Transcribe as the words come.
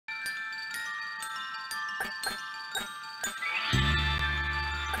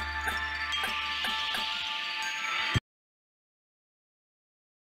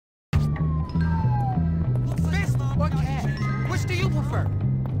Fist or cat? Which do you prefer?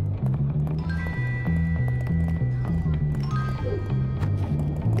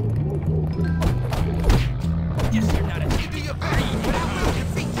 Yes, you're not a do your best. Without moving your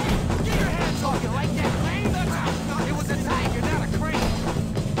feet. Get your hands off you like that, crane. It was a tiger, not a crane.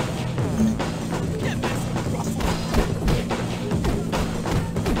 Get this, Russell.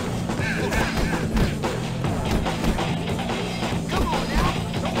 Come on now.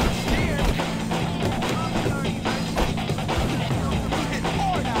 Don't be scared. You hit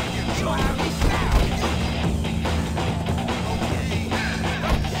hard out here. You don't have any style.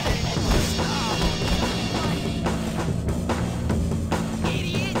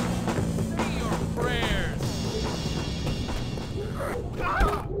 Idiot! Say your prayers.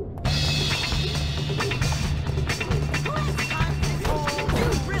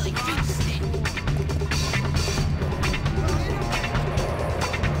 You really do stink.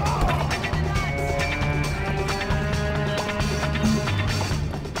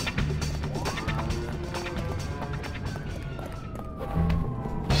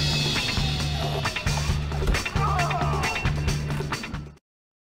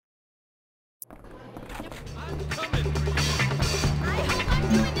 I'm coming for you. I hope I'm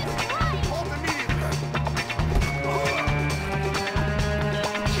doing this right. Halt immediately.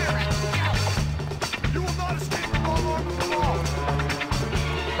 You're a joke. You will not escape from all arm of the law.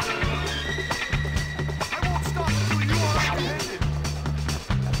 I won't stop until you are apprehended.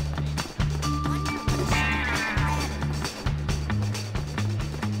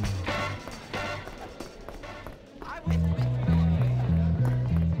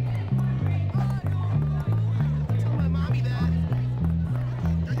 Tell my mommy that.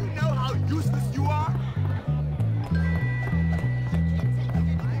 Do you know how useless you are?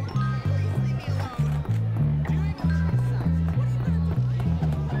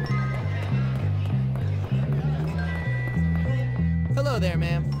 Hello there,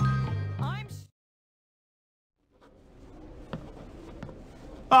 ma'am.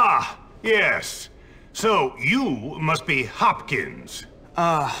 Ah, yes. So, you must be Hopkins.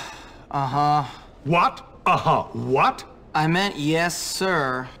 Uh-huh. What? Uh-huh. What? I meant yes,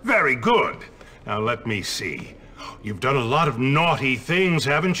 sir. Very good. Now, let me see. You've done a lot of naughty things,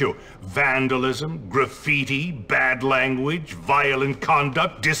 haven't you? Vandalism, graffiti, bad language, violent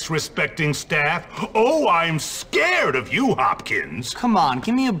conduct, disrespecting staff. Oh, I'm scared of you, Hopkins. Come on,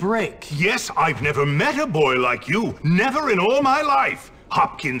 give me a break. Yes, I've never met a boy like you. Never in all my life.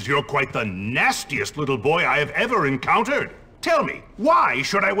 Hopkins, you're quite the nastiest little boy I have ever encountered. Tell me, why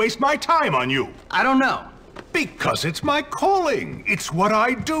should I waste my time on you? I don't know. Because it's my calling. It's what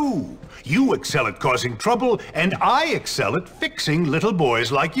I do. You excel at causing trouble, and I excel at fixing little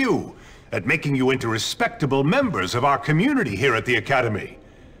boys like you. At making you into respectable members of our community here at the Academy.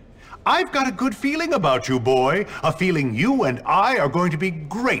 I've got a good feeling about you, boy. A feeling you and I are going to be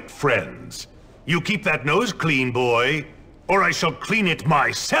great friends. You keep that nose clean, boy, or I shall clean it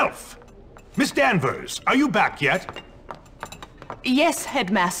myself. Miss Danvers, are you back yet? Yes,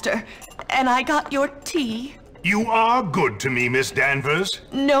 Headmaster. And I got your tea. You are good to me, Miss Danvers.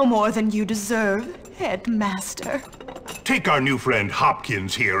 No more than you deserve, Headmaster. Take our new friend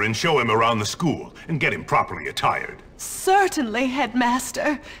Hopkins here and show him around the school and get him properly attired. Certainly,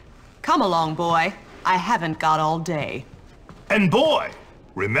 Headmaster. Come along, boy. I haven't got all day. And boy,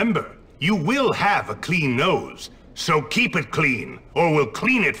 remember, you will have a clean nose, so keep it clean, or we'll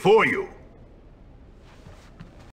clean it for you.